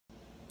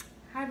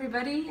Hi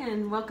everybody,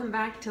 and welcome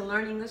back to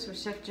Learn English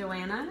with Chef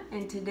Joanna.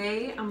 And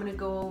today I'm going to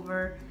go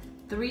over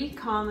 3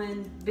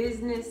 common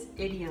business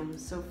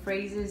idioms, so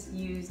phrases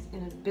used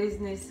in a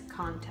business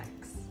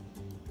context.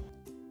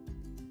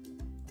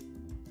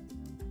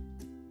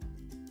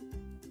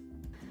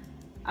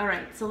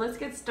 Alright, so let's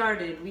get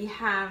started. We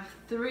have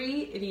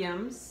 3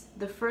 idioms.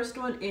 The first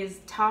one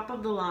is top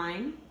of the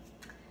line.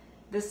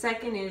 The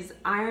second is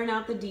iron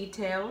out the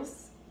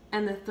details.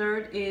 And the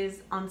third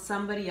is on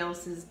somebody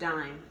else's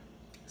dime.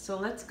 So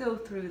let's go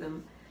through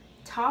them.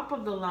 Top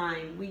of the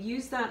line, we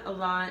use that a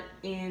lot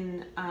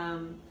in,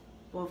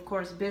 well, of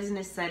course,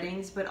 business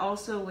settings, but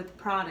also with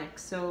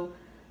products. So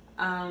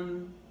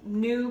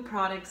new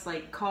products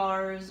like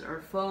cars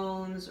or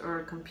phones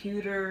or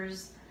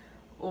computers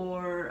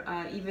or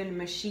even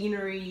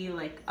machinery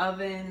like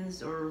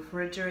ovens or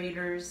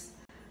refrigerators.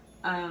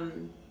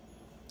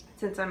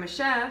 Since I'm a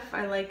chef,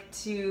 I like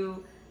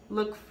to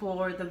look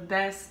for the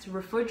best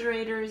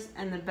refrigerators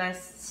and the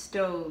best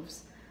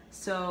stoves.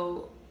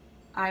 So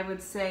I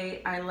would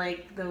say I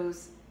like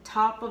those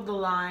top of the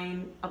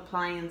line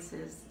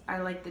appliances. I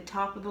like the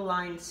top of the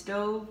line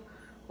stove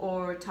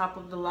or top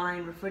of the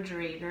line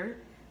refrigerator,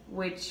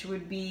 which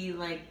would be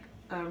like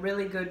a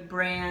really good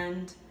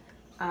brand,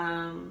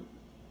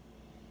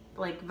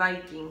 like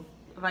Viking.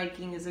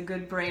 Viking is a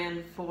good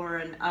brand for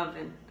an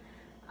oven.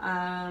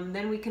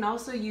 Then we can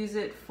also use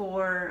it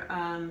for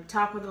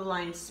top of the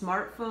line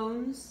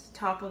smartphones,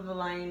 top of the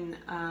line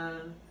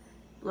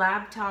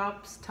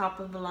laptops, top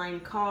of the line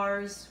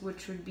cars,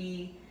 which would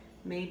be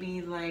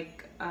maybe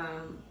like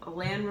a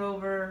Land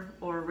Rover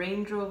or a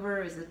Range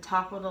Rover is a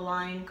top of the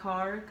line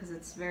car because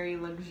it's very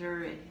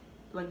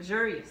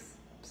luxurious.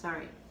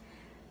 Sorry.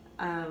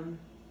 Then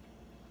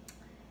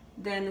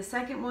the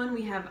second one,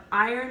 we have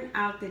iron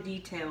out the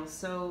details.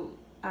 So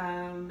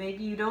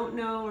maybe you don't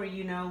know or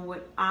you know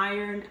what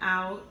iron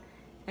out.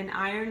 An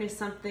iron is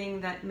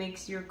something that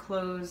makes your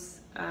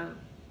clothes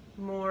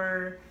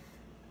more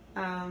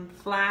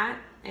flat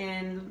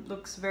and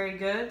looks very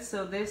good.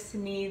 So this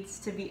needs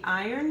to be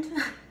ironed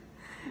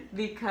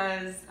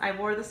because I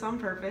wore this on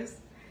purpose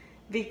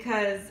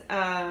because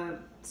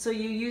so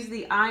you use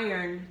the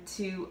iron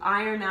to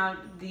iron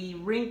out the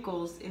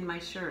wrinkles in my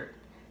shirt.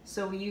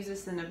 So we use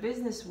this in a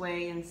business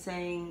way in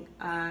saying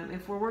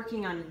if we're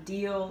working on a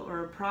deal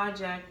or a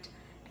project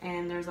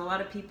and there's a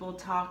lot of people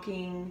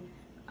talking,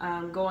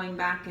 going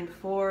back and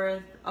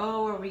forth,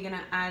 oh, are we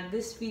gonna add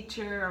this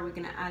feature, are we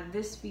gonna add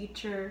this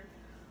feature,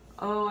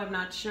 oh, I'm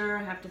not sure,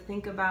 I have to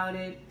think about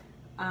it.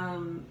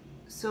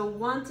 So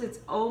once it's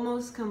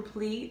almost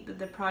complete, that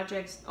the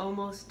project's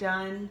almost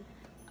done,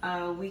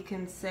 we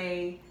can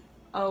say,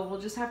 oh, we'll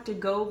just have to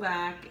go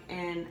back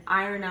and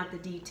iron out the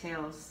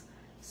details.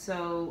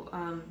 So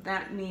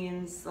that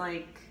means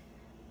like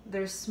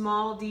there's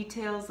small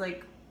details,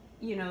 like,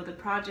 you know, the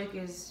project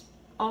is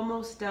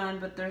almost done,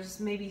 but there's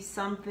maybe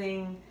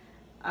something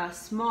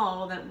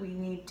small that we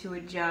need to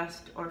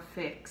adjust or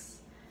fix.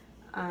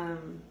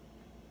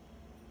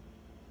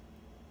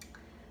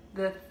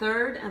 The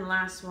third and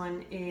last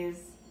one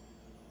is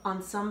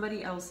on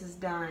somebody else's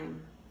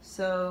dime.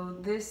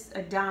 So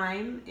a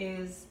dime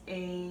is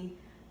the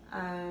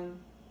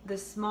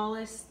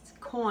smallest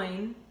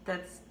coin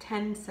that's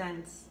 10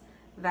 cents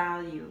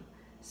value.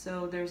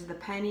 So there's the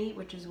penny,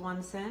 which is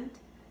 1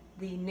 cent,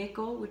 the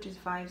nickel, which is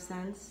 5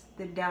 cents,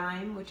 the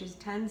dime, which is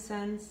 10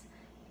 cents,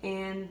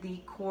 and the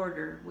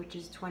quarter, which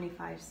is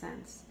 25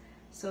 cents.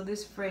 So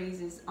this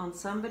phrase is on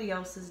somebody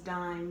else's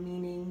dime,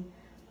 meaning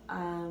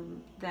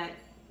that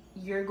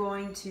you're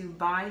going to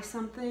buy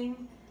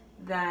something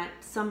that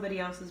somebody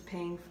else is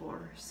paying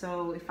for.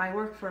 So if I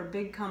work for a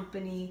big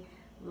company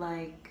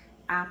like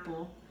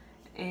Apple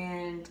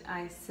and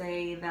I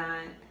say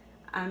that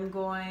I'm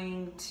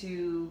going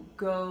to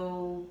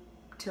go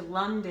to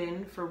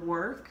London for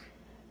work,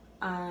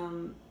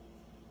 I'm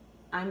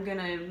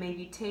gonna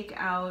maybe take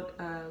out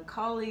a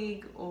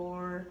colleague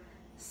or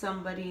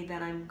somebody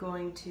that I'm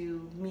going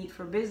to meet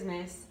for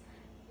business,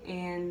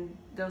 and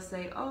they'll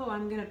say, oh,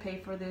 I'm gonna pay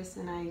for this,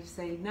 and I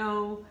say,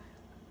 no,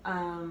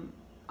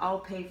 I'll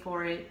pay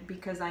for it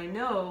because I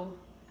know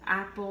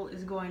Apple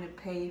is going to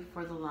pay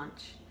for the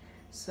lunch.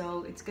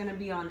 So it's gonna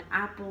be on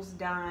Apple's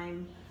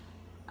dime.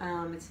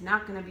 It's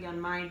not gonna be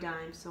on my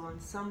dime, so on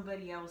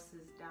somebody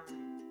else's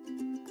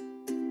dime.